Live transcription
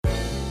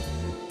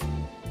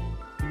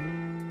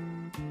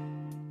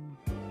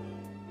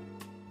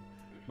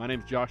My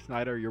name's Josh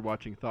Snyder. You're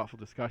watching Thoughtful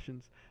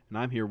Discussions, and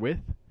I'm here with.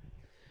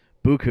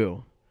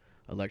 Buku,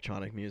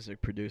 electronic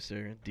music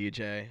producer,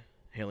 DJ,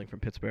 hailing from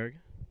Pittsburgh.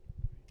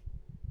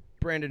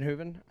 Brandon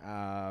Hooven,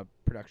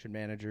 production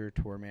manager,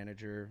 tour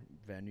manager,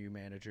 venue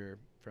manager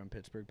from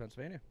Pittsburgh,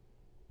 Pennsylvania.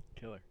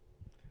 Killer.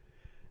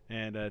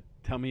 And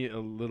tell me a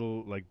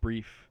little,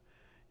 brief,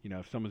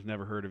 if someone's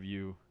never heard of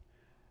you,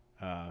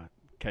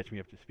 catch me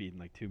up to speed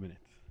in 2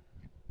 minutes.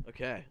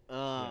 Okay.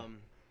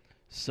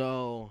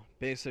 So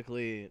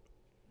basically,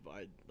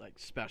 I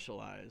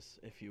specialize,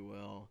 if you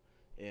will,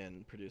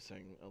 in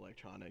producing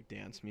electronic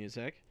dance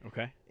music.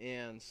 Okay.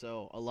 And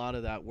so a lot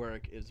of that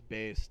work is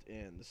based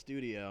in the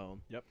studio.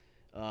 Yep.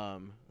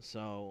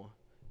 So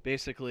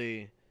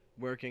basically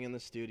working in the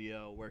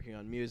studio, working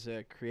on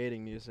music,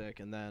 creating music,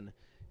 and then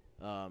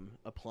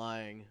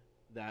applying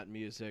that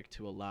music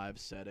to a live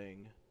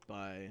setting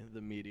by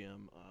the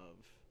medium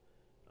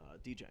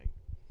of DJing.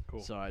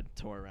 Cool. So I'd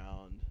tour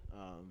around,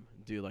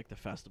 do the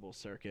festival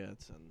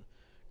circuits and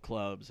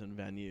clubs and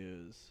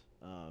venues,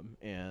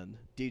 and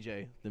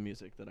DJ the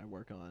music that I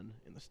work on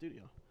in the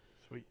studio.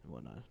 Sweet. And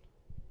whatnot.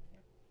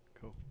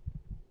 Cool.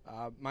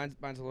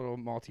 Mine's a little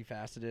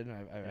multifaceted.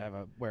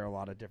 I wear a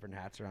lot of different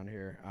hats around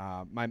here.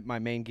 My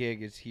main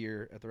gig is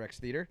here at the Rex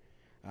Theater.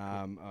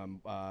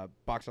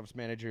 Box office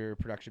manager,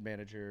 production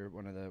manager,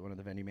 one of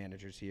the venue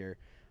managers here,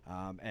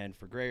 and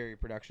for Gray Area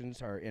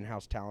Productions, our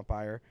in-house talent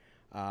buyer.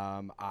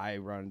 I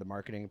run the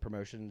marketing,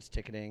 promotions,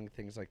 ticketing,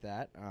 things like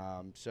that.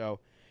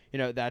 So,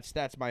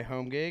 that's my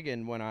home gig,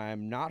 and when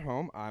I'm not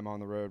home, I'm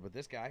on the road with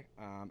this guy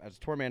as a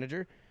tour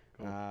manager.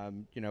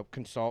 Cool.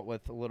 Consult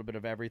with a little bit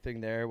of everything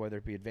there, whether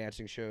it be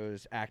advancing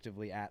shows,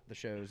 actively at the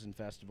shows and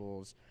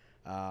festivals,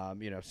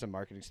 some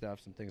marketing stuff,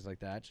 some things like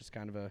that. Just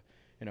kind of a,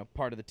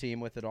 part of the team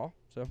with it all.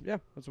 So, yeah,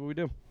 that's what we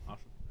do.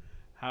 Awesome.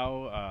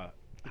 How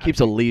Keeps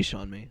a leash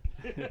on me.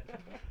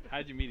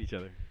 how'd you meet each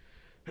other?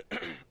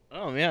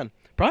 Oh, man.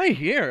 Probably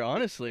here,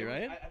 honestly,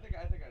 right? I think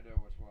I know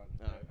which one.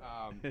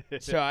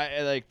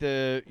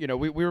 So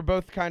we were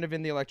both kind of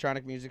in the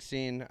electronic music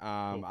scene.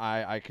 Cool.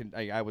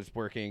 I was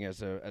working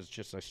as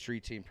just a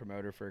street team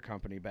promoter for a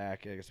company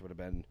back. I guess it would have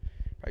been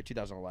probably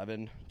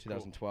 2011,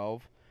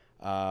 2012.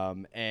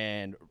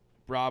 And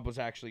Rob was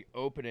actually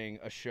opening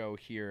a show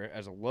here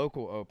as a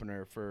local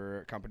opener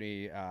for a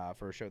company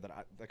for a show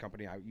that the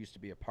company I used to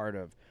be a part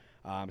of.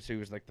 So he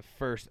was the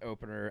first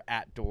opener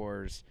at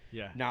doors.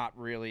 Yeah. Not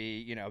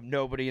really,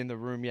 nobody in the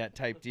room yet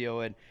type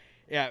deal. And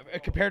yeah,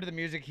 compared to the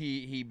music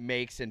he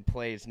makes and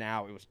plays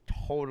now, it was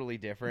totally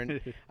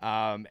different.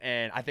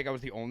 And I think I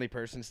was the only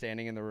person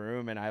standing in the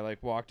room, and I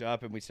walked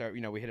up and we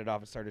hit it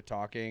off and started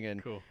talking.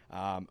 And Cool.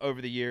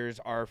 Over the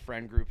years, our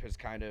friend group has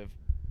kind of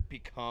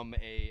become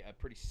a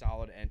pretty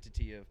solid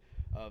entity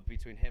of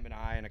between him and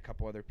I and a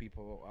couple other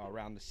people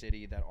around the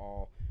city that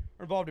all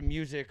are involved in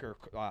music or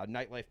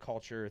nightlife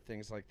culture,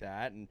 things like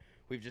that. And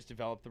we've just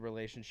developed the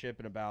relationship.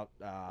 And about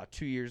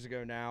 2 years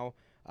ago now,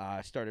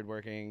 started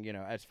working,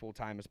 as full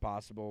time as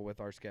possible with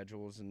our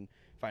schedules and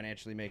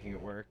financially making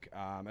it work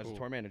as Cool. a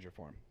tour manager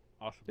for him.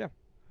 Awesome. Yeah.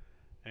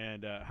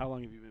 And how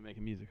long have you been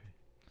making music?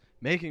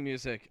 Making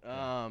music.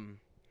 Yeah.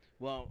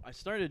 Well, I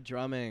started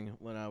drumming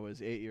when I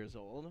was 8 years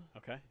old.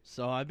 Okay.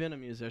 So I've been a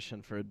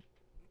musician for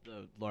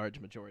the large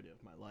majority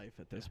of my life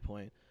at this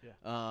point.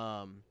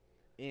 Yeah.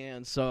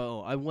 And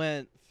so I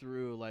went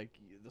through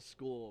the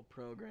school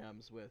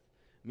programs with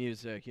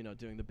music,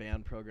 doing the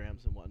band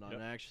programs and whatnot.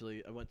 Yep.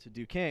 And I went to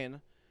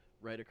Duquesne,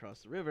 right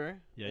across the river.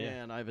 Yeah, yeah.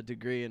 And I have a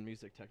degree in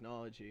music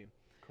technology.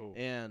 Cool.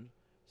 And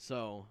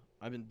so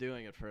I've been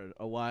doing it for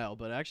a while,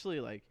 but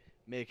actually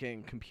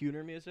making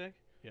computer music,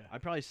 Yeah. I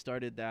probably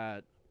started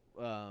that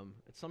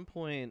at some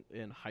point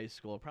in high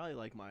school,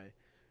 probably my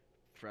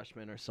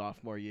freshman or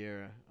sophomore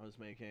year. I was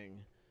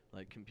making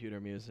computer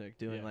music,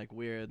 doing Yeah.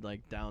 weird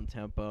down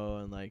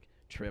tempo and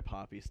trip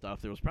hoppy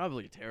stuff. That was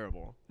probably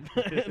terrible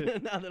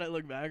now that I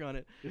look back on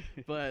it.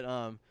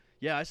 But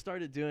yeah, I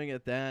started doing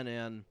it then,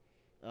 and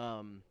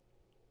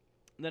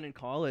then in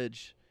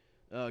college,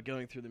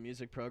 going through the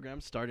music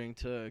program, starting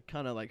to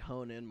kind of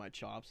hone in my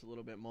chops a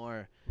little bit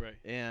more. Right.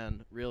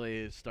 And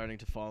really starting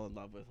to fall in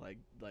love with like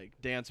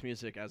dance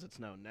music as it's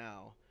known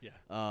now.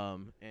 Yeah.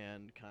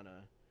 And kind of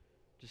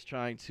just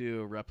trying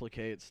to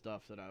replicate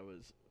stuff that I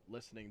was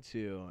listening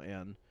to,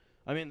 and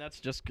I mean that's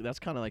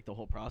kind of the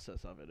whole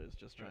process of it is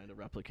just trying to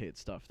replicate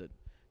stuff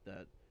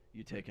that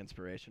you take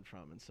inspiration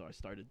from. And so I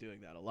started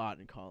doing that a lot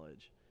in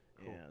college.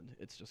 Cool. And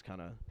it's just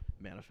kind of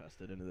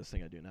manifested into this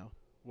thing I do now.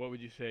 What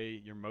would you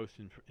say your most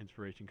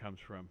inspiration comes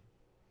from?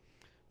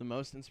 The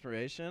most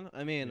inspiration?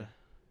 I mean, Yeah.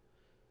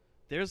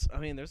 there's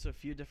a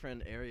few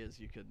different areas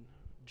you could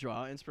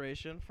draw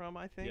inspiration from,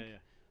 I think.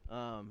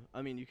 Yeah.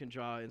 I mean, you can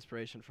draw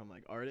inspiration from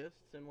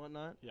artists and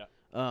whatnot. Yeah.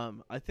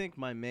 I think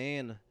my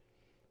main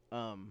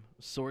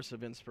source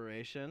of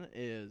inspiration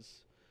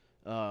is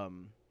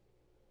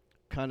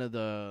kind of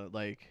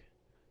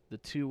the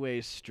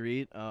two-way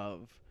street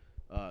of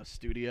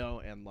studio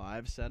and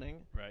live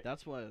setting. Right.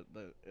 That's what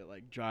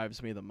it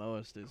drives me the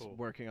most is Cool.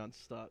 working on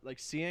stuff,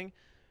 seeing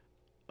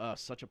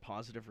such a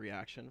positive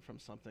reaction from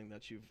something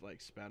that you've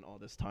like spent all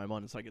this time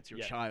on. It's like it's your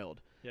Yeah.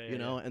 child, Yeah, you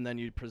know, and then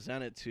you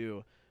present it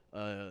to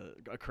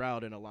a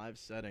crowd in a live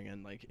setting,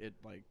 and like it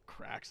like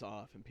cracks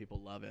off and people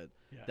love it.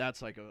 Yeah.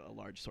 That's like a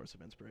large source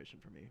of inspiration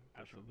for me.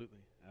 Absolutely.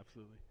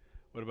 Absolutely.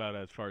 What about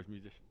as far as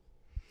musicians?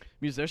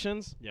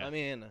 Musicians, Yeah. I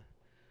mean,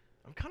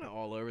 I'm kind of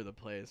all over the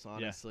place,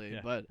 honestly.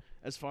 yeah. But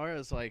as far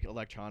as like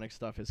electronic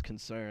stuff is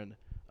concerned,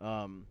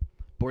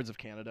 Boards of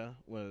Canada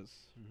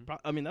was. Mhm.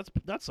 I mean,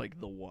 that's like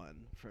the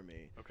one for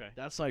me. Okay.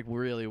 That's like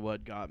really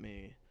what got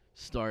me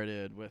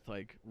started with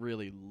like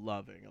really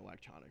loving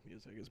electronic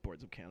music is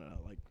Boards of Canada,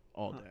 like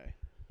all Huh. day.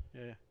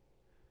 Yeah, yeah.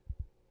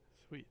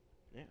 Sweet.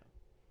 Yeah.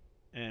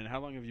 And how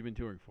long have you been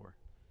touring for?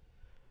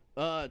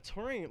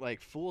 Touring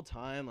like full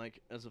time,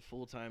 like as a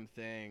full time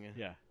thing.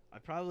 Yeah.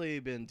 I've probably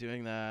been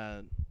doing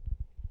that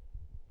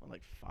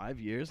like 5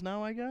 years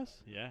now, I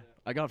guess. Yeah.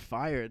 I got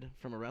fired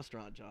from a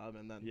restaurant job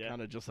and then Yeah.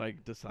 kind of just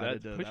like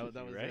decided That to pushes that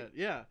you, was right? it.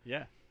 Yeah.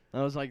 Yeah.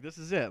 I was like, this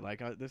is it. Like,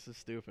 this is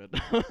stupid.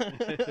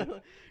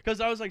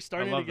 Because I was like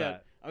starting to love get,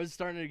 that. I was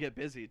starting to get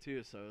busy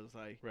too. So it was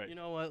like, Right. you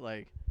know what?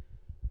 Like,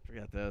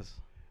 forget this.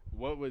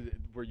 What was it,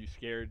 were you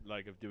scared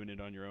like of doing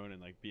it on your own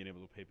and like being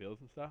able to pay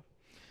bills and stuff?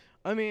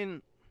 I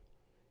mean,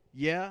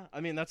 yeah. I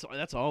mean, that's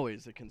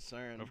always a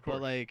concern. Of course.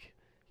 But like,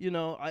 you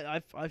know,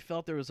 I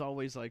felt there was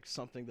always like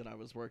something that I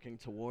was working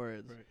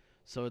towards. Right.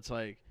 So it's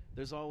like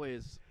there's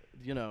always,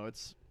 you know,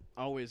 it's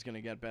always gonna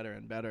get better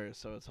and better.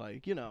 So it's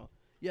like, you know,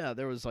 yeah,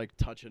 there was like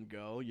touch and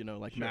go, you know,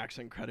 like Sure.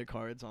 maxing credit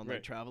cards on Right.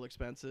 like travel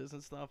expenses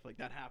and stuff. Like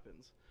that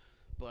happens.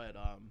 But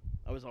I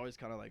was always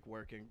kind of like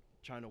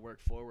trying to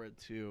work forward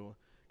to,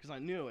 because I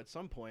knew at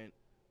some point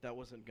that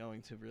wasn't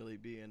going to really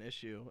be an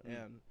issue,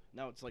 and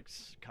now it's like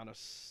kind of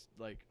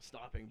like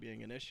stopping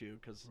being an issue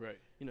because Right.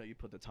 you know you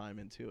put the time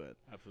into it.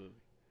 Absolutely.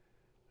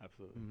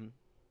 Absolutely. Mm-hmm.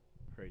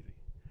 Crazy.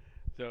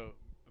 So,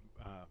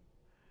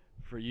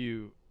 for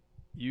you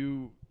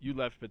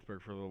left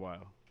Pittsburgh for a little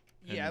while.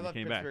 and Yeah, I then you left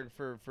came back.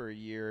 Pittsburgh for a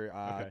year.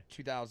 Okay.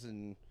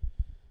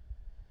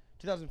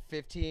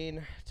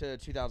 2015 to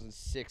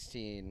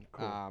 2016.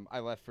 Cool. I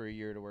left for a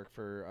year to work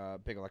for a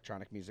big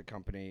electronic music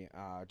company,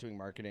 doing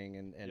marketing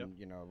and Yep.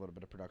 you know a little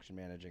bit of production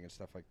managing and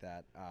stuff like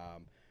that.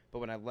 But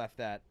when I left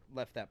that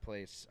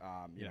place,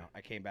 you Yeah. know,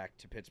 I came back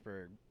to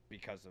Pittsburgh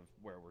because of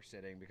where we're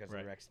sitting, because of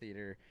Right. the Rex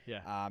Theater,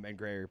 Yeah. and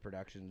Gray Area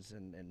Productions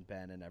and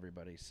Ben and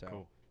everybody. So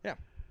Cool. yeah.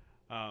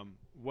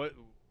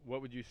 What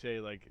would you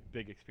say like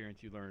big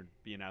experience you learned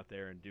being out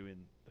there and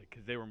doing like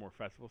because they were more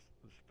festival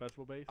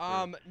based?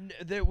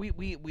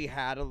 We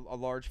had a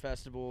large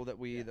festival that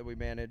we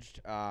managed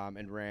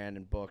and ran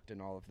and booked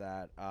and all of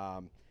that.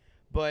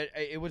 But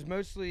it was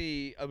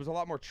a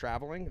lot more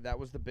traveling. That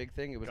was the big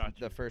thing. It was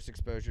Gotcha. the first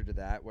exposure to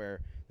that,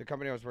 where the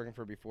company I was working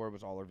for before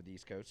was all over the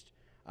East Coast,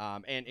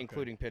 and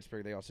including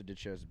Pittsburgh. They also did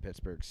shows in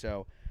Pittsburgh.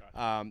 So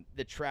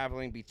the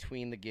traveling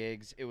between the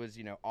gigs, it was,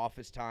 you know,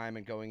 office time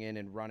and going in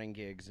and running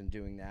gigs and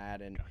doing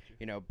that, and Gotcha.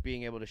 you know,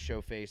 being able to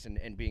show face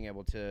and being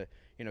able to,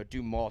 you know,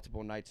 do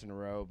multiple nights in a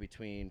row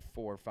between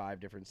 4 or 5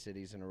 different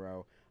cities in a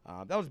row.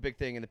 That was a big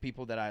thing, and the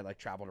people that I like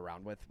traveled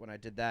around with when I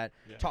did that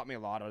Yeah. taught me a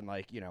lot on,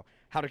 like, you know,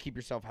 how to keep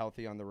yourself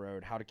healthy on the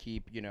road, how to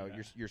keep, you know,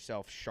 Yeah.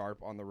 yourself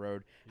sharp on the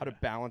road, how to Yeah.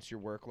 balance your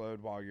workload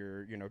while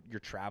you're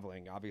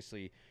traveling.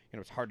 Obviously, you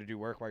know, it's hard to do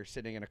work while you're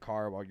sitting in a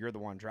car while you're the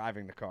one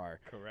driving the car.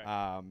 Correct.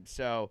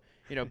 So,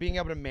 you know, being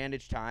able to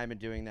manage time and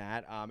doing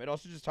that, it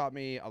also just taught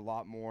me a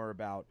lot more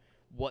about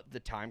what the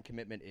time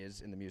commitment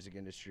is in the music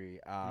industry.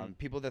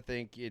 People that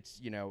think it's,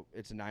 you know,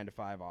 it's a 9 to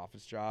 5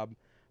 office job,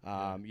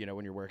 you know,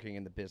 when you're working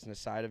in the business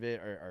side of it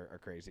are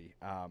crazy.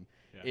 Yeah.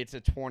 It's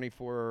a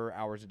 24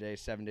 hours a day,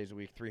 7 days a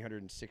week,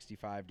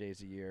 365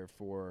 days a year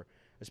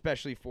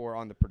especially for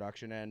on the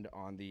production end,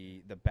 on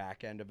the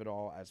back end of it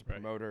all, as a Right.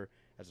 promoter,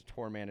 as a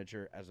tour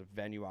manager, as a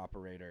venue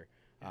operator.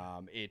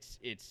 Yeah. It's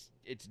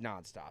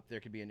nonstop. There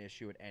could be an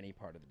issue at any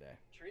part of the day.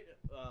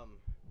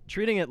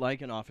 Treating it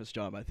like an office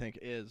job, I think,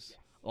 is.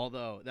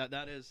 Although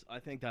that is, I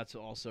think that's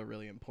also a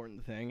really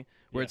important thing.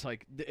 Where Yeah. it's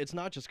like it's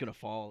not just gonna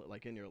fall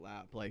like in your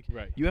lap. Like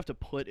Right. you have to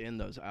put in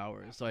those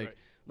hours. Right.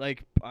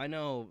 Like I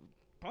know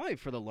probably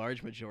for the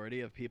large majority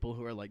of people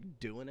who are like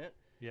doing it,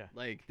 Yeah.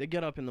 like they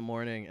get up in the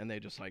morning and they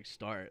just like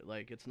start.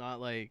 Like it's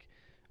not like,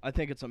 I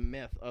think it's a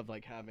myth of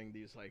like having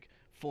these like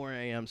 4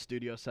 a.m.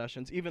 studio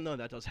sessions, even though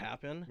that does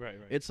happen. Right.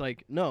 Right. It's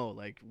like no,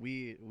 like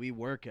we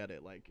work at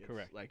it like it's,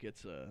 Correct. like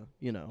it's a,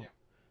 you know, Yeah.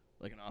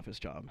 like an office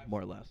job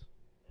more or less.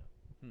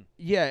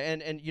 Yeah,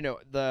 and you know,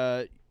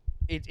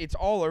 it's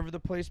all over the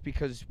place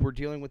because we're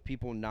dealing with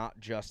people not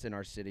just in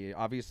our city.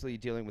 Obviously,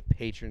 dealing with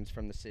patrons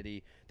from the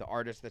city, the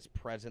artist that's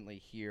presently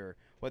here.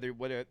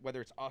 Whether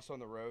it's us on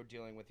the road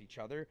dealing with each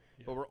other,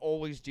 Yeah. but we're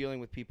always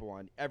dealing with people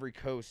on every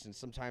coast and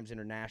sometimes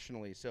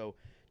internationally. So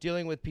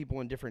dealing with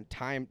people in different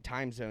time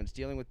zones,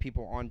 dealing with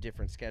people on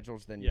different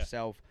schedules than Yeah.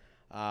 yourself.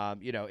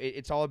 You know,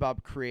 it's all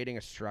about creating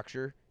a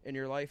structure in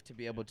your life to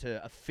be able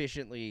to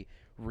efficiently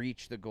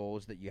reach the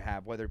goals that you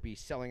have, whether it be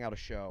selling out a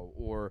show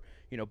or,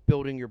 you know,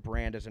 building your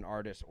brand as an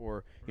artist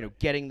or, you know,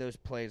 getting those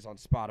plays on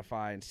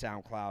Spotify and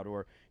SoundCloud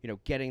or, you know,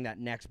 getting that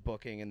next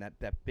booking and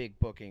that big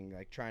booking,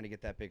 like trying to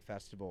get that big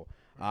festival.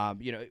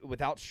 You know,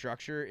 without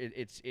structure,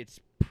 it's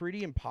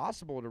pretty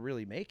impossible to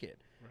really make it.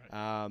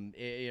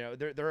 You know,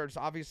 there's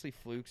obviously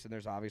flukes and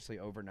there's obviously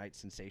overnight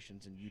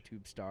sensations and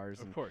YouTube stars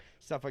and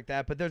stuff like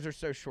that, but those are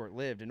so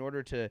short-lived. In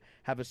order to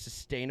have a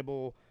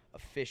sustainable,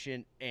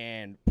 efficient,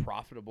 and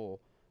profitable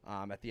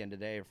at the end of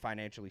the day, a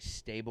financially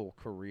stable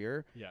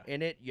career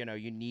in it, you know,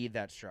 you need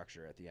that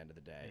structure at the end of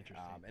the day.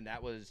 And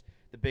that was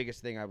the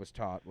biggest thing I was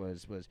taught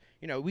was,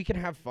 you know, we can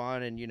have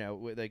fun and, you know,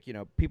 like, you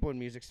know, people in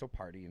music still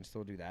party and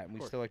still do that. And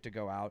we still like to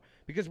go out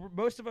because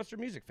most of us are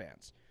music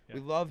fans. We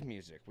love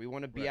music. We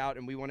want to be out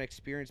and we want to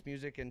experience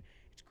music. And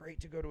it's great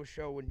to go to a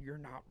show when you're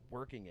not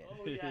working it.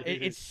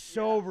 It's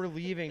so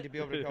relieving to be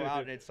able to go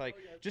out and it's like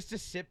just to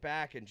sit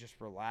back and just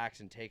relax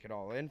and take it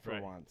all in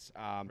for once.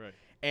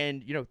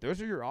 And, you know,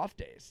 those are your off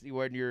days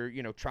when you're,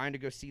 you know, trying to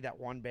go see that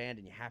one band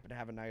and you happen to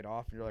have a night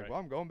off and you're like, well,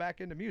 I'm going back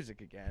into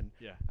music again.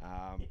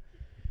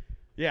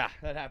 Yeah,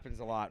 that happens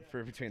a lot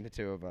for between the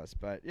two of us.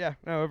 But, yeah,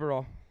 no,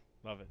 overall.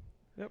 Love it.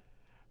 Yep.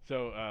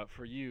 So,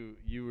 for you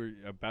were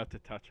about to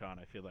touch on,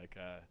 I feel like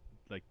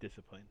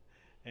discipline.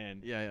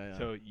 And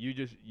so you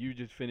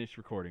just finished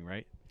recording,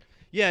 right?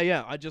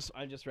 Yeah. I just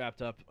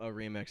wrapped up a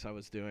remix I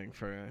was doing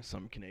for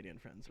some Canadian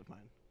friends of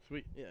mine.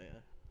 Sweet. Yeah.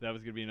 That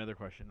was gonna be another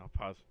question. I'll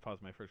pause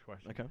my first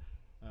question. Okay.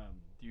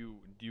 Do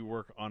you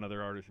work on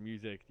other artists'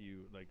 music? Do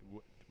you like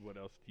what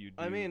else do you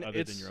do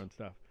other than your own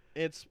stuff?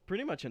 It's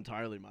pretty much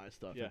entirely my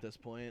stuff at this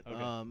point.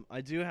 Okay.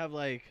 I do have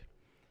like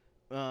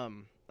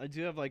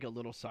a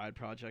little side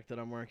project that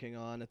I'm working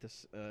on at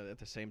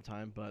the same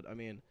time, but I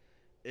mean,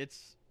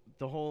 it's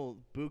the whole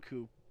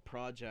Buku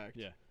project.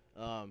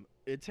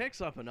 It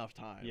takes up enough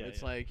time.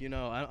 It's like, you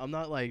know, I'm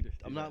not like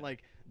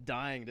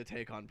dying to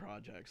take on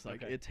projects.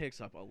 Like it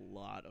takes up a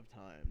lot of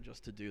time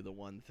just to do the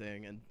one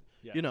thing, and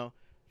you know,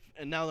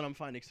 and now that I'm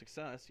finding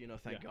success, you know,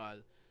 thank God.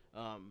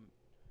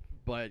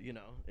 But you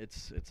know,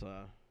 it's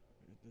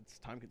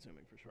time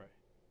consuming for sure.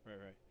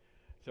 Right.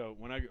 So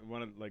when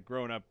like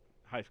growing up,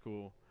 high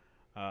school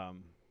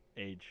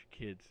age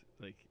kids,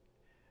 like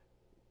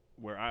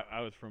where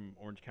I was from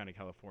Orange County,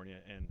 California,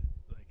 and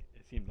like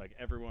it seemed like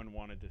everyone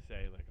wanted to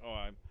say like, oh,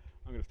 I'm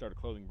going to start a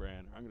clothing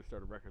brand, or I'm going to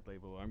start a record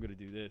label, or I'm going to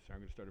do this, or I'm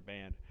going to start a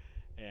band,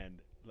 and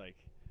like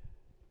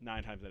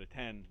 9 times out of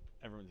 10,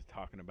 everyone's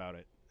talking about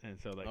it. And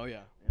so like,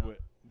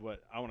 what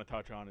I want to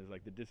touch on is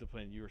like the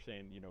discipline. You were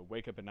saying, you know,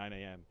 wake up at 9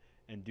 a.m.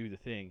 and do the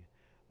thing.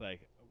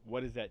 Like,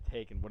 what does that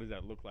take, and what does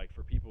that look like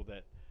for people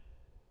that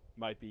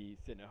might be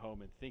sitting at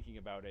home and thinking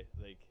about it?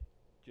 Like,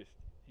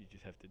 you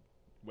just have to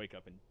wake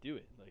up and do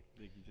it. Like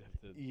you just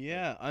have to.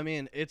 Yeah, I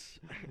mean, it's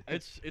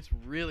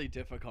really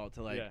difficult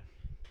to like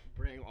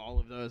bring all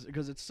of those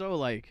because it's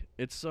so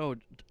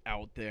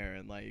out there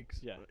and like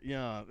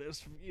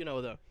it's, you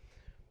know,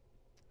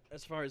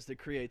 as far as the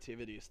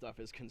creativity stuff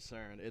is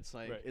concerned, it's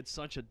like it's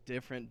such a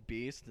different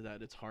beast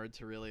that it's hard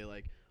to really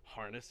like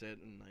harness it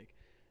and like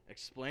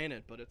explain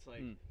it, but it's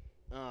like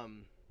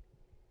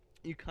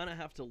you kind of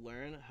have to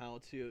learn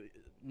how to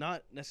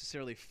not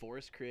necessarily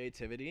force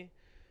creativity,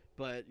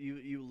 but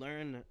you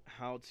learn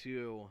how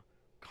to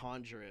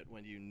conjure it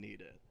when you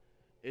need it.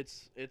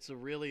 It's a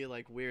really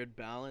like weird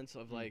balance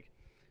of like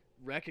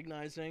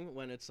recognizing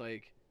when it's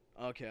like,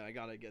 okay, I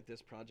gotta get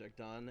this project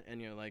done,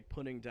 and you're like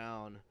putting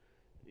down,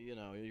 you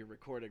know, you're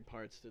recording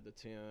parts to the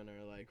tune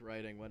or like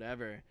writing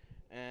whatever,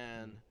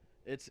 and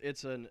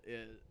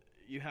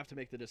you have to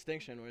make the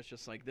distinction where it's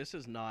just like, this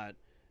is not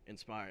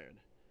inspired.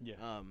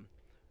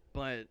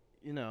 But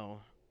you know,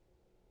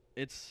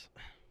 it's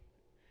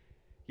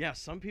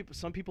some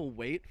people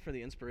wait for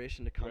the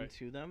inspiration to come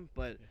to them,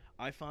 but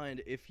I find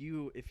if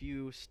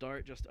you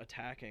start just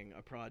attacking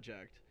a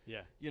project,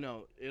 you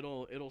know,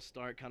 it'll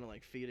start kind of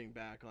like feeding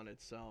back on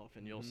itself,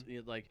 and you'll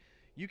like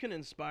you can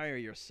inspire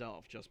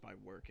yourself just by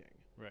working.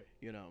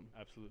 You know,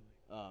 absolutely.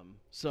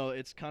 So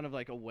it's kind of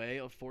like a way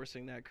of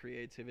forcing that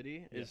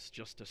creativity is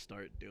just to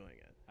start doing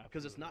it,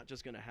 because it's not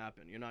just gonna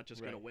happen. You're not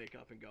just gonna wake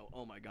up and go,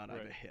 oh my God, I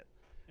have a hit.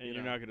 And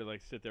you're not going to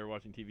like sit there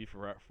watching TV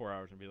for 4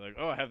 hours and be like,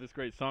 oh, I have this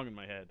great song in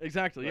my head.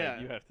 Exactly,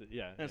 like, you have to,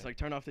 And it's like,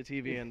 turn off the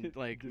TV and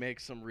like make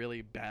some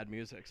really bad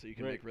music so you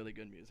can make really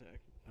good music.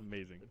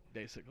 Amazing.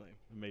 Basically.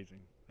 Amazing.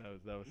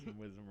 That was some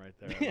wisdom right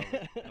there.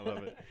 I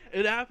love it.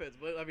 It happens,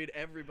 but I mean,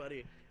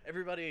 everybody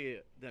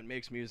that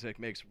makes music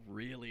makes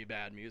really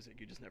bad music.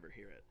 You just never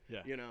hear it.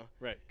 You know.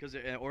 Because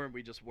or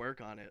we just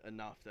work on it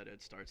enough that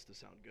it starts to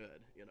sound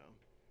good. You know.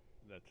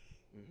 That's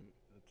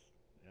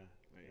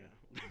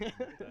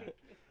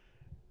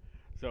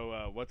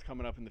So what's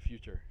coming up in the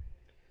future?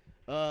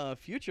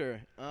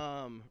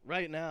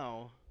 Right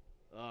now,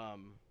 I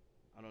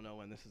don't know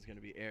when this is going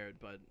to be aired,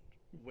 but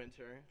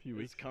winter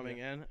is coming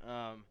in.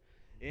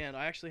 And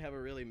I actually have a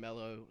really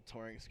mellow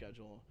touring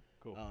schedule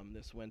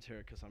this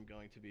winter because I'm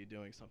going to be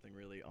doing something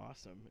really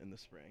awesome in the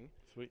spring.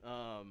 Sweet.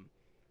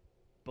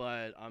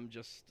 but I'm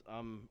just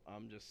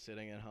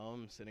sitting at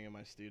home, sitting in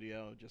my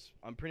studio.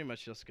 I'm pretty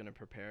much just gonna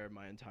prepare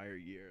my entire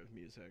year of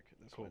music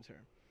this Cool.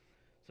 winter.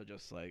 So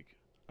just like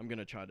I'm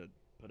gonna try to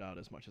put out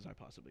as much as I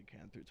possibly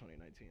can through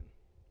 2019, and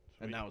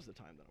Sweet. now is the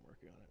time that I'm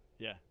working on it.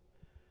 Yeah.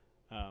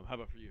 How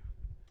about for you?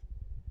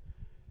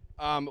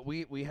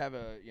 We have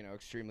a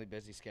extremely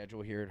busy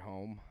schedule here at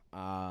home.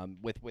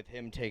 With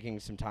him taking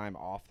some time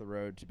off the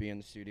road to be in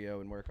the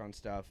studio and work on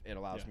stuff, it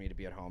allows Yeah. me to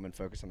be at home and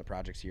focus on the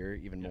projects here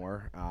even Yeah.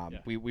 more. Yeah.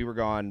 We were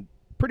gone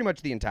pretty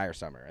much the entire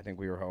summer. I think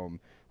we were home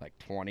like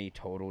 20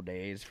 total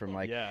days from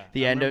like Yeah,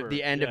 the I end remember, of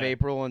the end of yeah.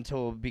 April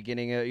until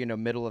beginning of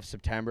middle of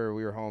September.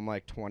 We were home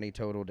like 20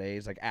 total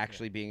days, like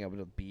actually being able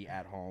to be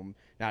at home,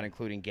 not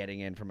including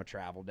getting in from a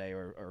travel day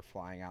or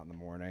flying out in the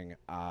morning.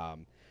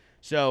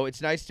 So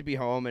it's nice to be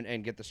home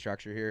and get the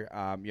structure here.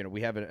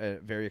 We have a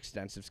very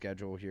extensive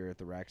schedule here at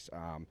the Rex.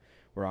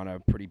 We're on a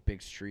pretty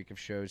big streak of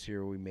shows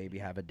here. We maybe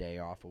have a day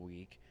off a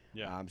week.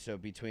 Yeah. So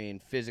between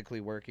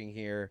physically working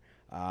here,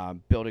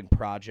 building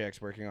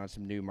projects, working on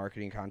some new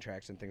marketing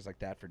contracts and things like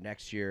that for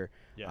next year,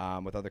 Yeah.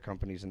 with other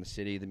companies in the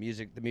city, the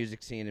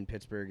music scene in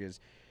Pittsburgh is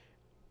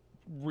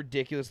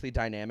ridiculously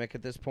dynamic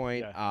at this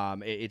point. Yeah.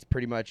 It's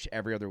pretty much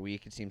every other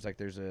week. It seems like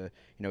there's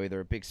either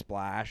a big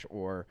splash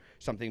or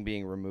something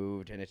being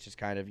removed, and it's just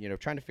kind of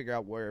trying to figure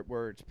out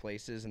where its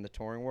place is in the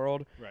touring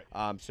world.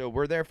 Right. So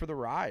we're there for the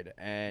ride,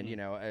 and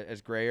Mhm.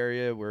 as Gray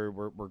Area, we're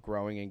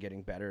growing and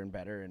getting better and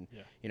better, and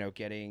Yeah.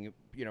 getting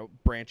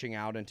branching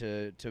out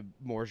into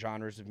more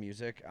genres of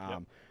music.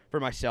 Yep. For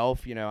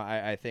myself,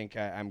 I think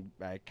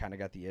I kind of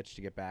got the itch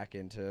to get back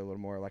into a little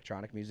more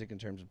electronic music in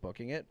terms of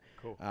booking it.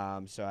 Cool.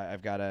 So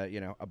I've got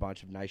a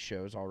bunch of nice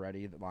shows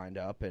already that lined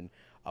up, and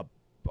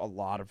a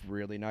lot of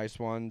really nice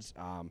ones.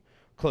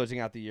 Closing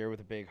out the year with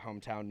a big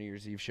hometown New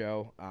Year's Eve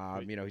show.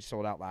 Sweet. He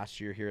sold out last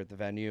year here at the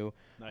venue.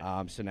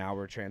 Nice. So now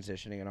we're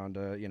transitioning it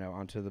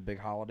onto the big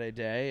holiday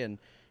day, and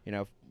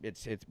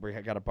it's we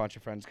got a bunch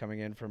of friends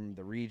coming in from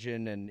the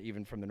region and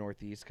even from the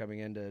Northeast coming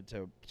in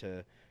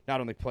to not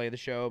only play the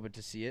show but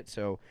to see it.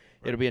 So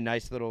it'll be a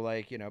nice little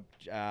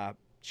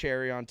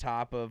cherry on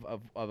top of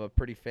a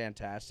pretty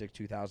fantastic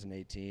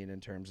 2018 in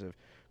terms of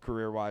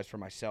career-wise for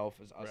myself,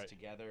 as us Right.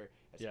 together,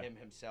 as Yeah. him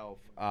himself,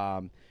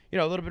 a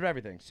little bit of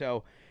everything.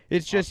 So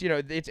it's just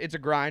it's a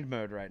grind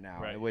mode right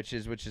now, Right. which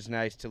is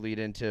nice to lead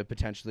into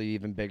potentially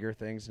even bigger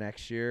things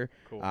next year.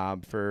 Cool.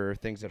 For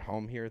things at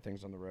home here,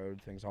 things on the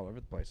road, things all over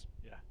the place.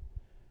 Yeah.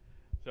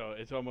 So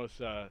it's almost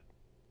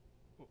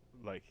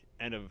like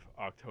end of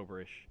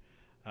October-ish,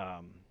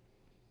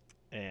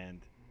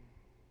 and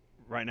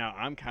right now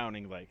I'm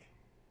counting like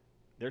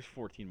there's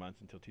 14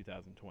 months until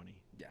 2020,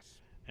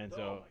 Yes. and Oh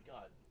so my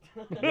god.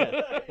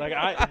 yeah,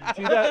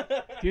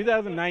 like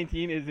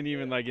 2019 isn't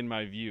even like in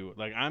my view.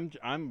 Like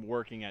I'm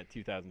working at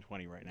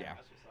 2020 right now. Yeah.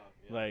 That's what's up,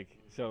 yeah. Like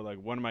so like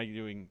what am I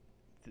doing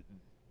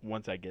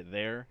once I get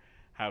there?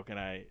 How can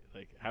I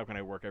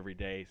work every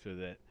day so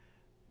that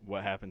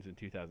what happens in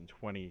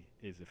 2020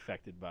 is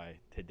affected by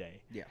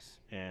today? Yes.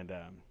 And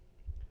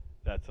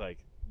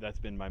that's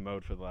been my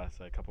mode for the last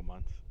couple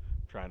months,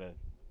 trying to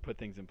put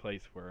things in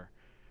place where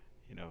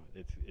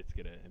it's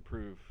gonna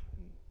improve.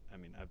 And I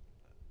mean I'm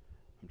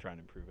trying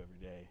to improve every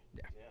day.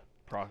 Yeah.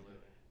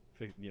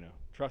 Absolutely.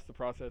 Trust the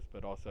process,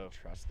 but also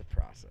Trust the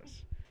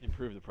process.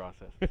 improve the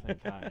process at the same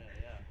Yeah, time.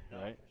 yeah. No,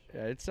 Right? for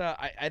sure. Yeah, it's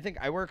I think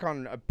I work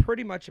on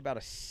pretty much about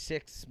a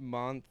 6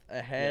 month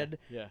ahead.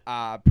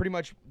 Yeah. Pretty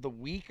much the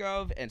week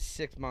of and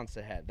 6 months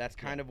ahead. That's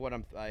kind of what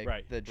I'm like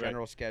Right, the right.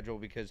 general schedule,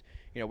 because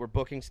we're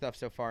booking stuff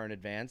so far in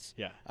advance.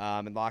 Yeah.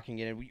 And locking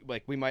it in.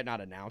 We might not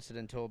announce it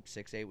until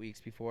 6-8 weeks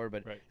before,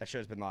 but Right. that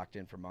show's been locked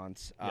in for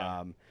months.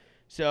 Yeah.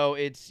 So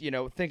it's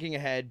thinking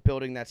ahead,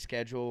 building that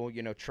schedule,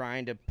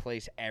 trying to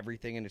place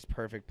everything in its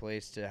perfect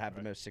place to have the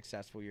Right. most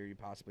successful year you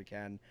possibly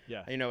can.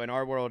 Yeah. In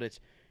our world, it's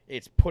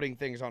putting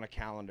things on a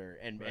calendar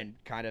and Right.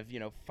 kind of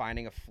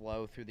finding a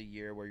flow through the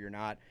year where you're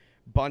not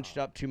bunched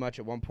up too much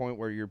at one point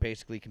where you're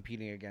basically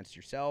competing against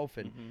yourself,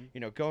 and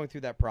Mhm. going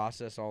through that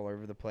process all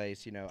over the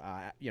place.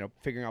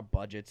 Figuring out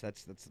budgets.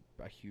 That's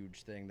a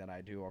huge thing that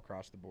I do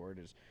across the board,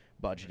 is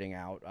budgeting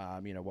out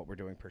what we're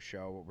doing per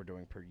show, what we're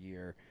doing per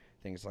year,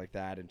 things like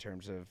that in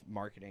terms of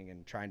marketing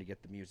and trying to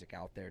get the music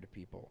out there to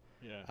people.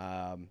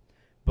 Yeah.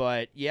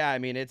 But yeah, I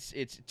mean, it's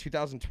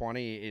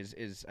 2020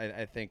 is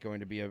I think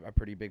going to be a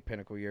pretty big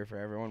pinnacle year for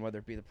everyone, whether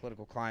it be the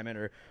political climate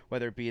or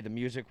whether it be the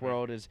music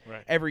world. Is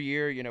Right. every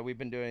year, we've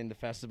been doing the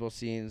festival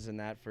scenes and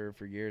that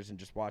for years, and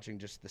just watching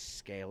just the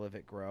scale of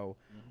it grow.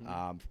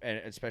 Mhm. And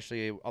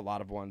especially a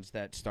lot of ones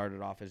that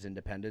started off as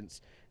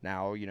independents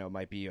now,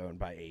 might be owned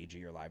by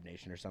AG or Live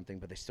Nation or something,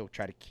 but they still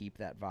try to keep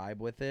that vibe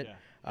with it.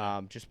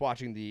 Yeah. Just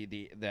watching the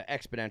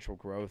exponential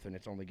growth, and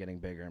it's only getting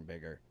bigger and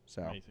bigger.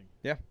 So Amazing.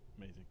 yeah.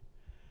 Amazing.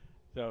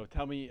 So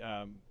tell me,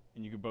 and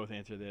you can both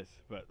answer this,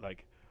 but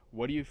like,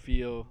 what do you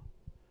feel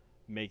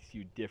makes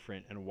you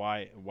different, and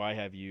why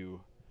have you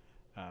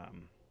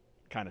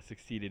kind of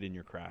succeeded in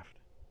your craft?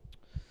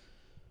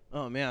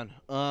 Oh man,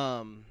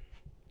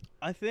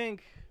 I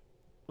think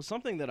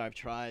something that I've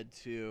tried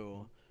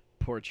to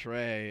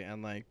portray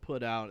and like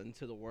put out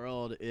into the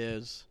world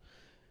is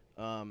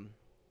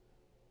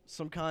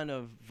some kind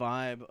of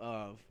vibe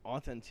of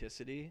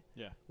authenticity.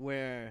 Yeah.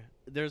 Where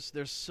there's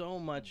so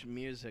much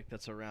music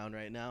that's around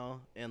right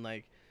now, and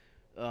like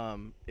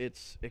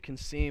it can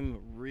seem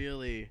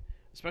really,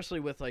 especially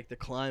with like the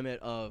climate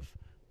of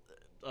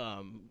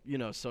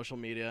social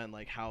media and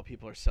like how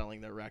people are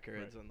selling their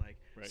records and like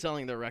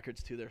selling their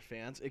records to their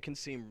fans, it can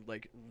seem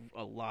like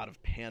a lot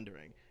of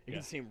pandering. It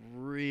can seem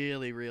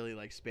really, really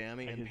like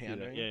spammy and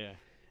pandering. Yeah.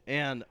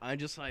 And I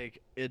just I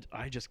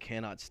just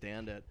cannot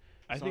stand it.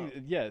 I think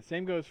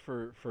same goes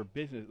for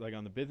business. Like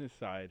on the business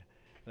side,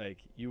 like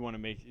you want to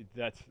make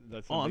that's.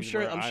 Oh, I'm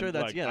sure that's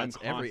like, that's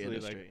I'm every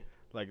industry.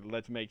 Like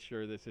let's make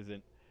sure this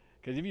isn't,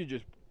 because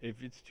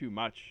if it's too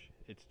much,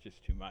 it's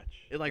just too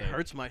much. It like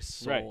hurts my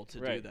soul to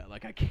do that.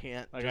 Like I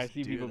can't. Like just I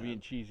see do people that. being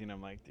cheesy, and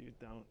I'm like, dude,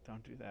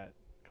 don't do that.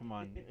 Come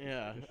on.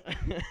 Yeah.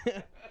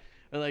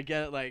 Or like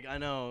I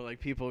know like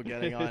people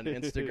getting on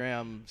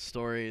Instagram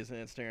stories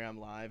and Instagram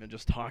Live and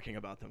just talking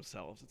about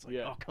themselves. It's like,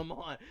 oh come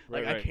on,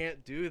 like I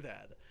can't do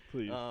that.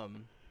 Please.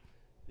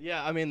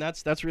 Yeah, I mean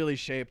that's really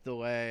shaped the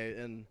way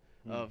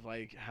of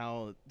like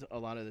how a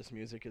lot of this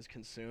music is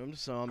consumed.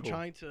 So I'm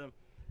trying to,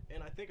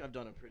 and I think I've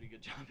done a pretty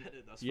good job at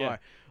it thus far.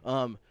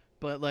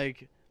 But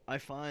like I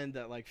find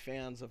that like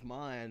fans of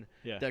mine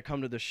that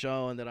come to the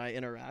show and that I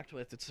interact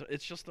with,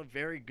 it's just a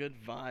very good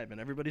vibe, and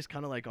everybody's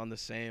kind of like on the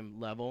same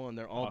level, and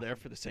they're all there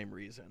for the same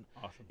reason.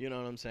 Awesome. You know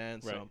what I'm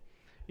saying? Right. So,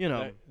 you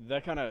know,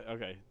 that kind of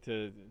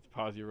to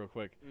pause you real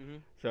quick. Mm-hmm.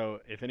 So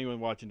if anyone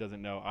watching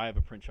doesn't know, I have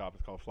a print shop.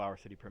 It's called Flower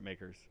City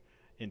Printmakers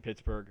in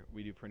Pittsburgh.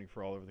 We do printing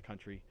for all over the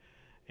country,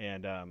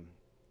 and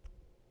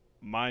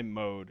my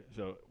mode.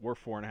 So we're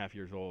 4.5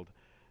 years old,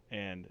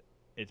 and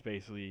it's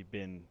basically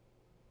been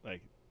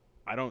like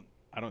I don't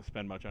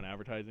spend much on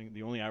advertising.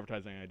 The only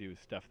advertising I do is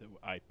stuff that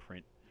I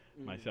print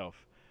myself.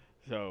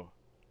 So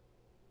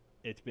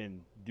it's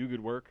been do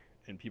good work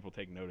and people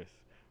take notice,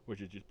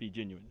 which is just be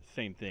genuine.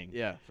 Same thing.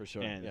 Yeah, for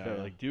sure. And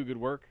like do good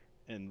work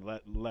and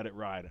let it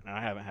ride. And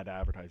I haven't had to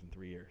advertise in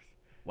 3 years.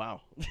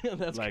 Wow.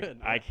 That's like, good.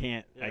 I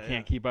can't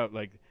keep up.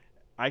 Like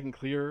I can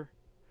clear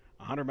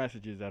 100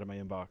 messages out of my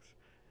inbox,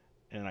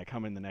 and I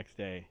come in the next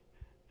day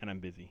and I'm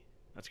busy.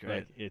 That's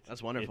great. Like,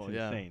 that's wonderful. It's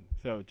insane.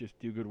 So just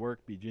do good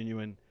work, be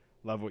genuine.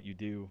 Love what you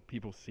do.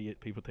 People see it.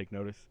 People take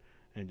notice,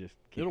 and just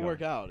keep It'll going.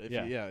 work out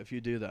if you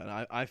do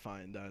that. I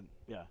find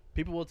that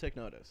people will take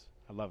notice.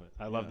 I love it.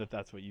 I love that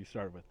that's what you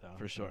started with, though.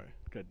 For sure.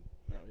 Good.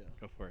 Oh, yeah.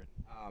 Go for it.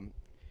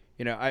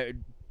 I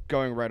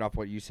going right off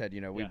what you said.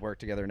 We've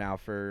worked together now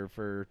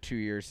for 2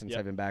 years since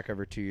I've been back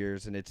over 2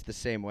 years, and it's the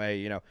same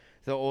way.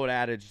 The old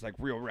adage is like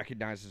real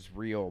recognizes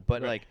real,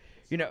 but like.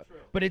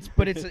 But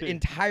it's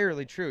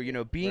entirely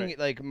true. Being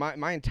like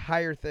my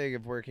entire thing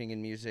of working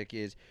in music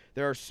is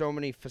there are so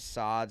many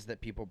facades that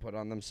people put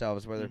on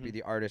themselves, whether it be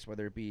the artists,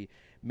 whether it be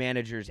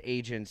managers,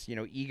 agents,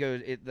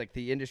 ego. Like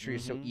the industry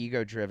is so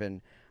ego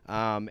driven.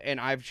 And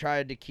I've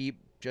tried to keep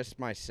just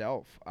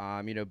myself,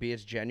 be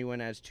as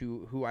genuine as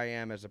to who I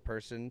am as a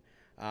person.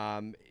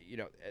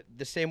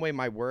 The same way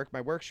my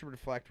work should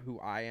reflect who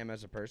I am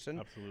as a person.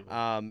 Absolutely.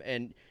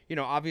 And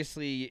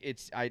obviously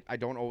I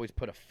don't always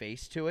put a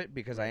face to it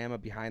because I am a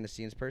behind the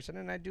scenes person,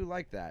 and I do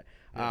like that.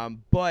 Yeah.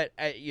 But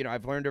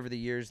I've learned over the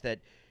years that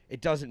it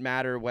doesn't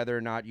matter whether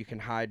or not you can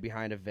hide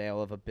behind a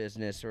veil of a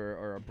business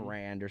or a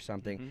brand or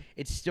something.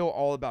 It's still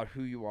all about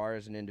who you are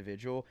as an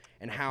individual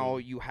and how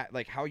you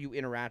how you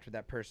interact with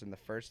that person the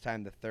first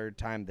time, the third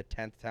time, the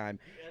 10th time.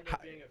 You end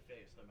up being a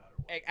face no matter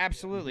what.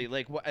 Absolutely.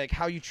 Like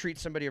how you treat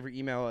somebody over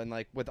email, and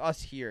like with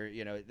us here,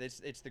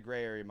 it's the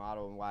gray area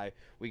model and why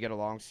we get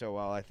along so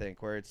well, I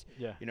think, where it's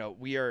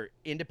we are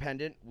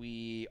independent.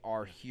 We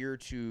are here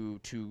to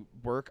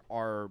work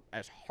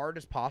as hard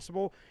as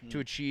possible to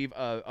achieve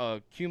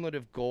a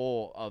cumulative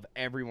goal of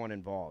everyone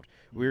involved.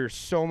 We're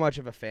so much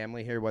of a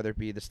family here, whether it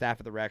be the staff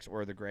of the Rex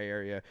or the gray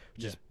area,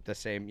 which is the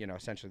same,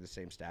 essentially the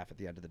same staff at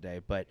the end of the day.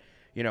 But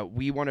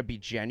we want to be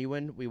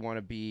genuine. We want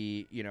to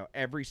be,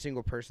 every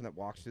single person that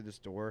walks through this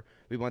door,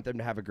 we want them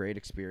to have a great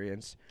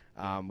experience.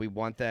 We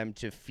want them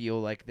to feel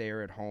like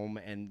they're at home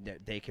and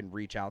that they can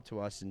reach out to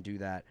us and do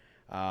that.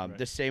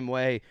 The same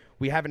way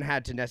we haven't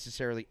had to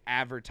necessarily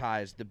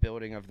advertise the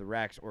building of the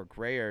Rex or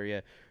gray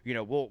area.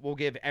 We'll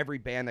give every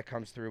band that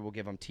comes through, we'll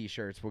give them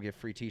T-shirts, we'll give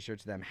free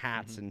T-shirts to them,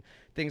 hats and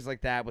things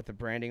like that with the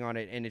branding on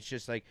it. And it's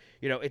just like,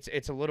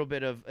 it's a little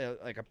bit of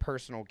like a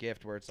personal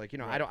gift where it's like,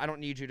 I don't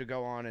need you to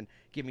go on and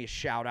give me a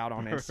shout out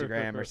on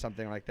Instagram or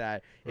something like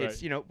that.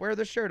 It's, wear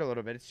the shirt a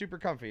little bit. It's super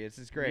comfy.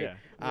 It's great.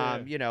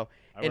 And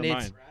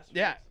it's,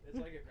 It's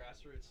like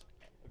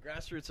a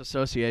grassroots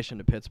association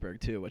to Pittsburgh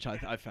too, which I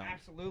found.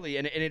 Absolutely,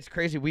 and it's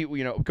crazy. We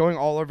going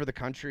all over the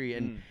country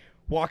and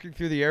walking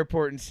through the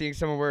airport and seeing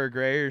someone wear a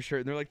gray area shirt,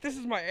 and they're like, "This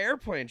is my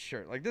airplane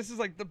shirt. Like this is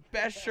like the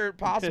best shirt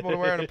possible to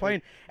wear on a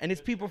plane." And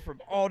it's people from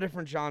all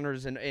different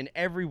genres and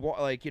every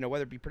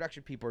whether it be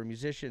production people or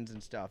musicians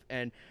and stuff.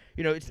 And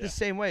it's the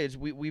same way as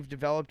we've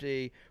developed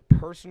a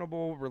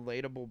personable,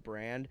 relatable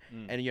brand.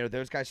 And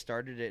those guys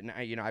started it,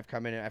 and I've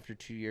come in after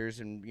 2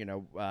 years, and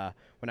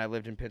when I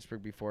lived in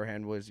Pittsburgh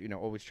beforehand was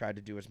always tried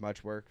to do as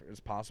much work as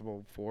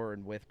possible for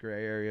and with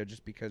gray area,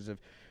 just because of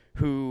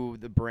who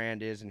the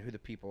brand is and who the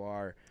people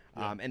are.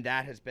 Yeah. And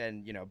that has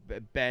been,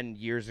 been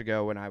years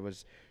ago when I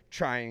was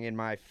trying in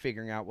my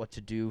figuring out what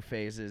to do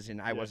phases, and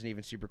I wasn't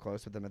even super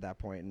close with him at that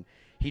point. And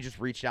he just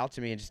reached out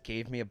to me and just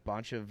gave me a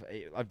bunch of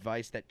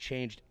advice that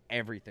changed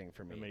everything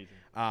for me.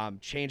 Amazing.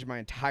 Changed my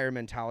entire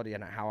mentality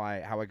and how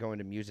I go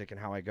into music and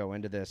how I go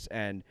into this.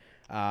 And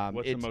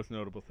What's the most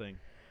notable thing?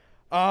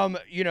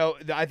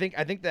 I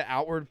think the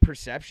outward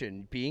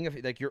perception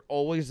being like you're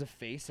always a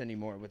face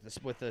anymore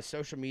with the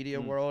social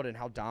media world and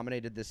how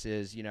dominated this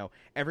is.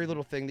 Every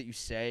little thing that you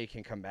say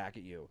can come back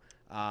at you.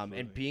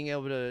 And being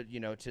able to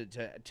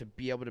to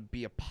be able to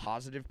be a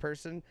positive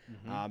person,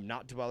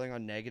 not dwelling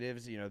on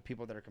negatives.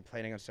 People that are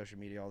complaining on social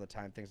media all the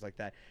time, things like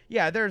that.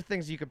 Yeah, there are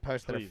things you could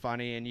post that are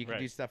funny, and you can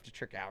do stuff to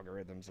trick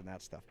algorithms and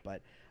that stuff.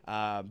 But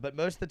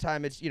most of the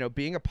time, it's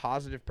being a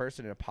positive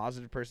person and a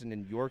positive person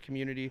in your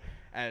community,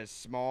 as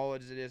small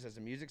as it is as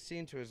a music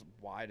scene to as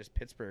wide as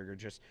Pittsburgh or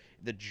just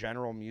the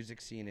general music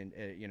scene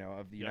in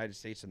of the United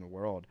States and the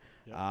world.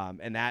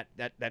 And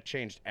that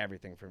changed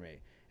everything for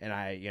me. And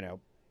I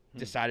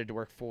decided to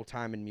work full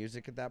time in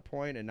music at that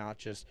point and not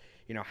just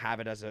have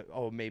it as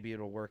maybe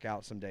it'll work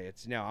out someday.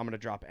 It's I'm gonna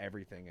drop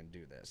everything and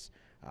do this.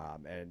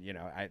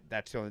 And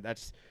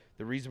that's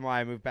the reason why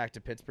I moved back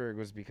to Pittsburgh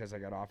was because I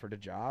got offered a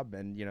job,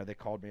 and they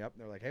called me up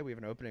and they're like, hey, we have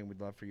an opening,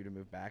 we'd love for you to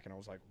move back. And I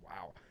was like,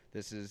 wow,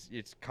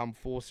 it's come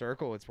full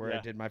circle. It's where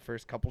I did my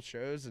first couple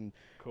shows and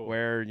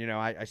where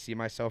I see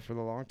myself for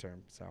the long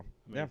term. So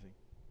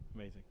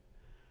amazing.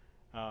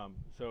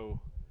 So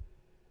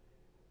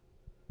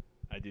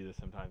I do this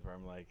sometimes where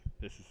I'm like,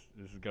 this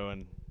is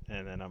going,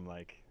 and then I'm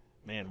like,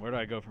 man, where do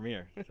I go from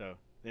here? So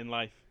in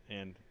life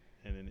and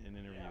in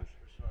interviews. Yeah,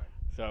 for sure.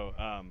 So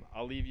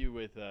I'll leave you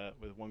with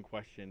one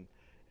question.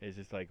 Is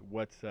just like,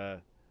 what's the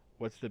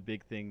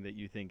big thing that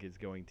you think is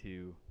going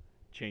to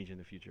change in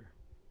the future?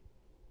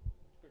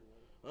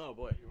 Oh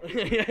boy,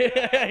 you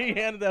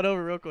handed that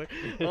over real quick.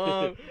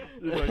 Like,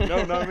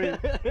 no, not me.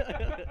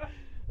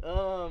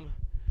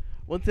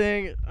 One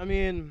thing, I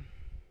mean,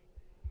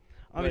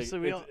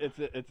 obviously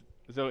it's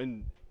so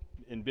in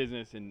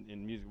business,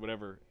 in music,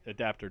 whatever,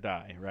 adapt or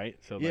die, right?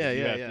 So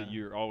like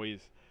you're always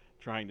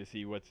trying to see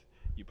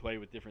you play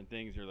with different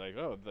things. You're like,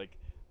 like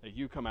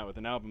you come out with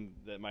an album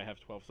that might have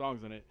 12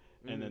 songs in it,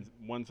 and then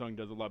one song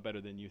does a lot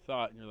better than you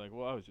thought, and you're like,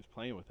 well, I was just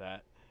playing with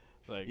that.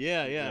 Like,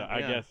 I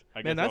guess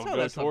Man, that's how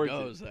that stuff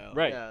goes, though.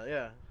 Right.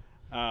 Yeah.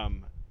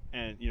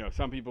 And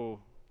some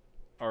people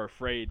are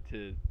afraid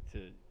to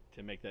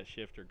make that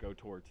shift or go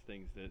towards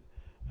things that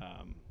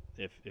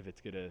if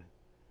it's gonna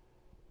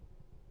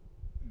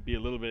be a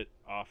little bit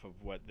off of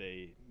what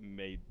they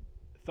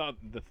thought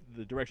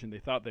the direction they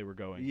thought they were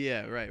going.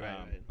 Yeah, right.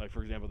 Like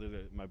for example,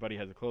 my buddy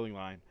has a clothing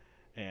line,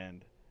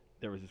 and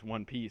there was this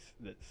one piece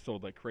that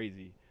sold like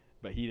crazy,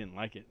 but he didn't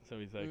like it, so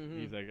he's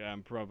like,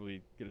 I'm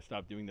probably gonna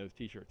stop doing those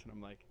T-shirts, and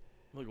I'm like,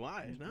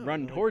 why? No,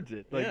 run towards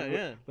it. Like,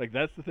 like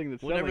that's the thing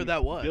that's whatever selling.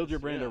 That was. Build your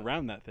brand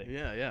around that thing.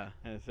 Yeah.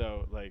 And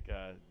so like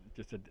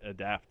just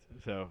adapt.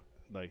 So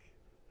like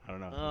I don't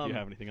know if you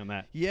have anything on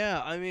that.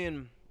 Yeah, I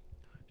mean,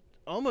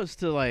 almost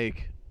to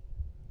like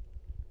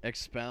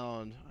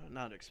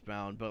not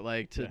expound, but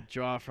like to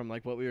draw from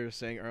like what we were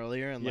saying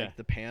earlier and like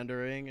the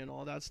pandering and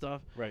all that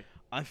stuff. Right.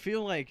 I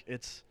feel like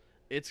it's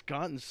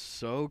gotten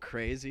so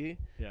crazy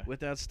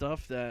with that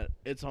stuff that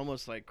it's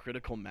almost like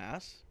critical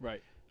mass.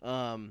 Right.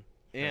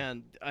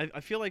 And I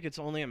feel like it's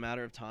only a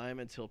matter of time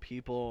until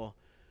people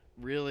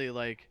really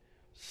like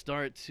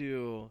start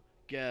to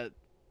get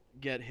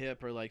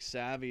hip or like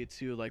savvy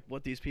to like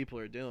what these people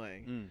are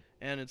doing.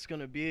 And it's going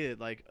to be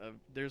like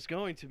there's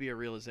going to be a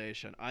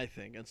realization, I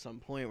think, at some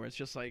point where it's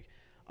just like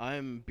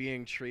I'm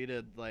being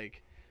treated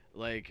like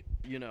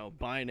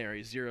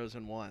binary zeros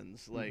and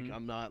ones. Like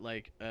I'm not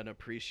like an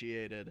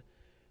appreciated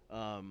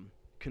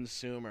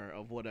consumer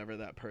of whatever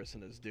that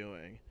person is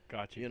doing.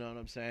 Gotcha. You know what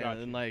I'm saying?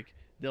 Gotcha. And like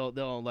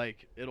they'll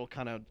like it'll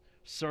kind of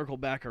circle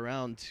back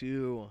around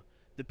to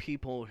the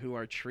people who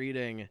are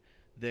treating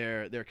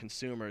their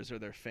consumers or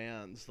their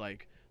fans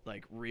like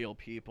real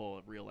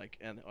people, real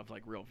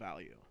real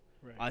value.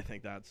 Right.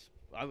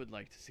 I would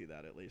like to see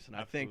that at least, and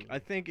Absolutely. I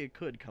think it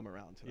could come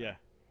around to that. Yeah.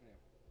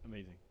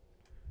 Amazing.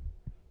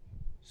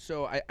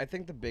 So I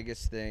think the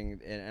biggest thing,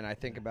 and I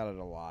think about it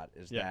a lot,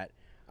 is that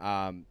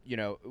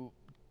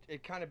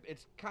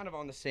it's kind of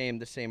on the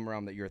same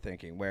realm that you're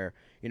thinking, where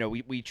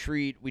we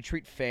treat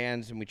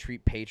fans and we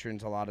treat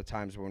patrons a lot of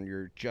times when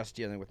you're just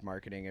dealing with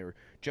marketing or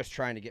just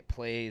trying to get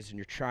plays and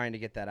you're trying to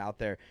get that out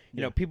there.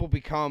 People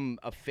become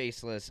a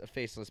faceless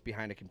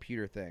behind a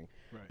computer thing.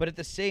 Right. But at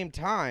the same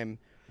time,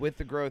 with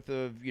the growth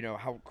of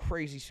how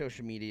crazy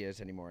social media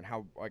is anymore and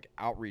how like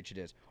outreach it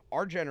is,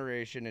 our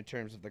generation in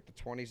terms of like the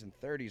 20s and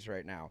 30s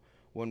right now,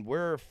 when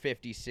we're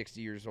 50,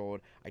 60 years old,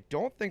 I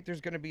don't think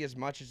there's going to be as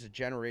much as a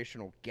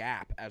generational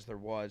gap as there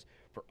was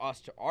for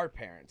us to our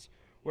parents.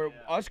 Where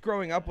us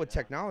growing up with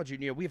technology,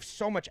 we have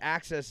so much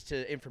access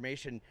to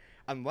information.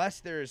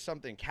 Unless there is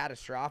something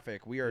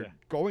catastrophic, we are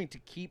going to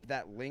keep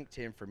that link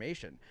to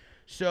information.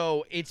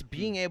 So it's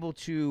being able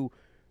to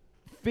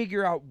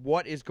figure out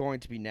what is going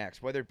to be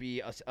next, whether it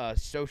be a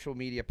social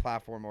media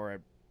platform or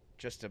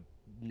just a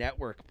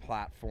network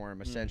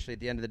platform, essentially, at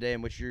the end of the day,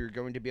 in which you're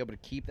going to be able to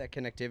keep that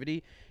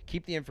connectivity,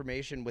 keep the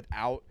information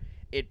without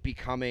it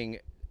becoming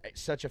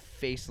such a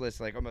faceless,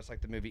 like almost like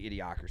the movie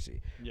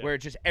Idiocracy, where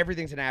just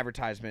everything's an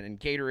advertisement, and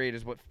Gatorade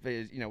is what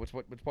it's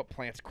what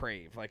plants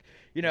crave. Like,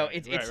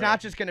 it's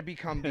not just going to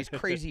become these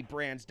crazy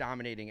brands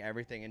dominating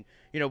everything.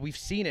 And we've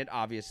seen it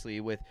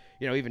obviously with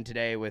even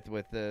today with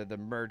the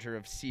merger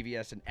of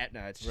CVS and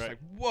Aetna. It's just like,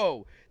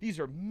 whoa, these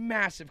are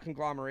massive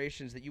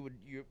conglomerations that you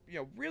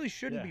really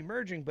shouldn't be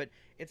merging, but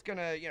it's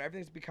gonna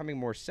everything's becoming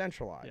more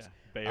centralized.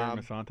 Bayer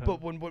and Monsanto.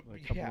 But when like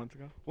a couple months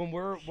ago. when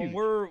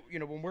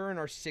we're in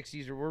our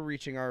 60s, or we're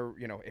reaching our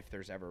if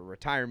there's ever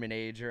retirement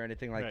age or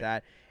anything like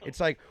that, it's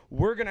like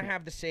we're gonna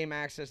have the same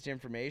access to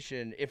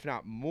information, if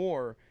not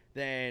more,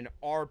 than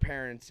our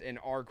parents and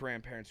our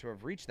grandparents who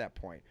have reached that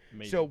point.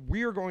 Amazing. So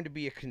we're going to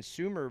be a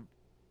consumer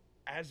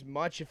as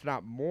much, if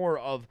not more,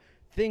 of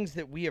things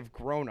that we have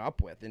grown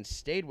up with and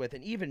stayed with,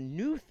 and even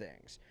new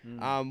things,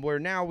 where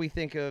now we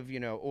think of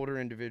older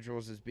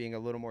individuals as being a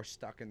little more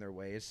stuck in their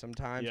ways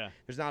sometimes.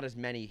 There's not as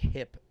many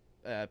hip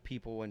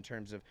people in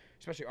terms of,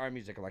 especially our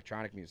music,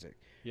 electronic music.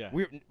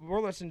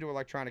 We're listening to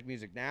electronic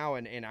music now,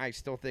 and I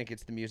still think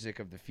it's the music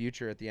of the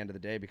future at the end of the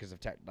day, because of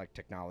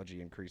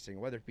technology increasing,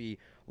 whether it be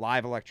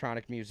live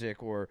electronic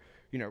music or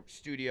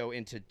studio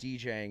into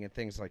DJing and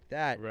things like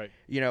that.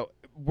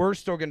 We're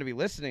still going to be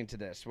listening to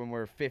this when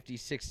we're 50,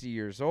 60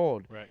 years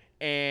old.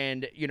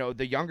 And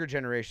the younger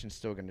generation's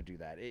still going to do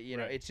that.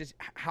 It's just,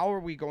 how are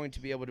we going to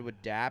be able to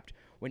adapt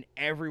when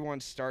everyone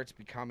starts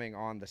becoming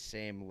on the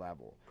same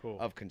level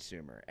of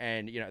consumer?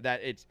 And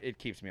that it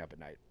keeps me up at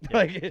night.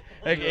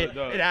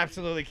 It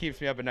absolutely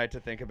keeps me up at night to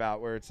think about,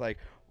 where it's like,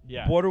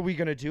 what are we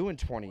going to do in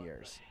 20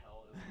 years?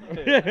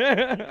 So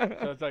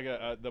it's like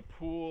the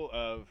pool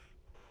of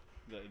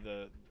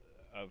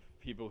of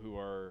people who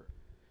are,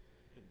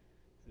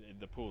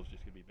 the pool is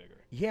just gonna be bigger.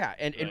 Yeah,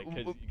 and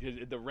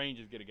because the range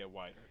is gonna get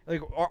wider.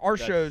 Like our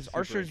shows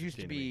used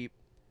to be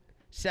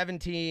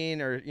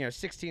 17 or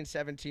 16,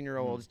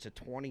 17-year-olds to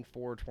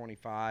 24,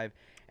 25,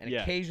 and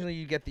occasionally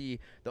you get the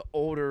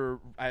older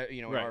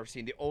in our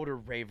scene, the older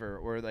raver,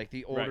 or like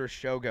the older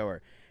showgoer.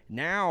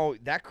 Now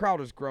that crowd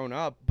has grown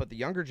up, but the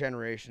younger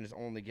generation is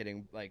only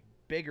getting like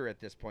bigger at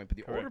this point. But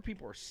the older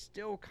people are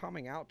still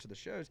coming out to the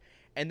shows,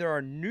 and there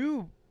are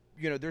new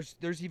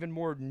there's even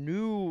more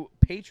new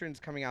patrons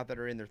coming out that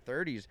are in their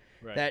 30s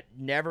that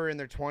never in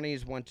their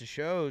 20s went to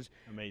shows.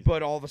 Amazing.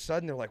 But all of a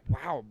sudden they're like,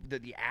 wow,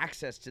 the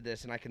access to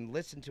this, and I can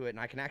listen to it, and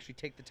I can actually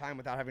take the time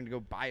without having to go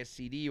buy a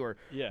CD or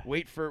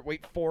wait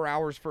 4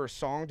 hours for a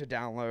song to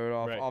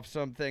download off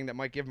something that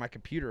might give my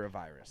computer a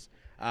virus.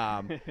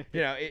 Are we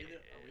the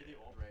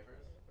old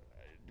ravers?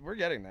 We're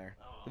getting there.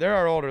 They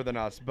are older than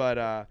us,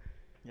 but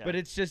but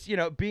it's just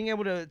being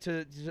able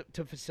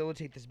to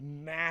facilitate this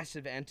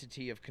massive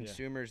entity of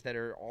consumers that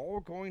are all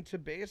going to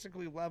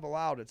basically level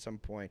out at some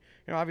point.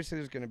 Obviously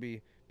there's going to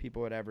be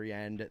people at every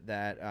end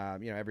that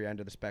every end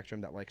of the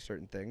spectrum that like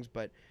certain things,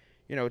 but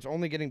it's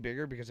only getting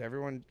bigger because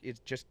everyone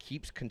just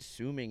keeps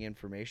consuming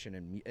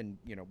information, and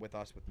with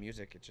us with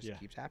music, it just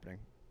keeps happening.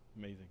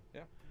 Amazing.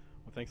 Yeah.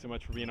 Well, thanks so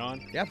much for being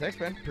on. Yeah, thanks,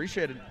 man.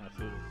 Appreciate it.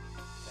 Absolutely.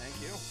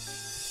 Thank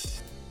you.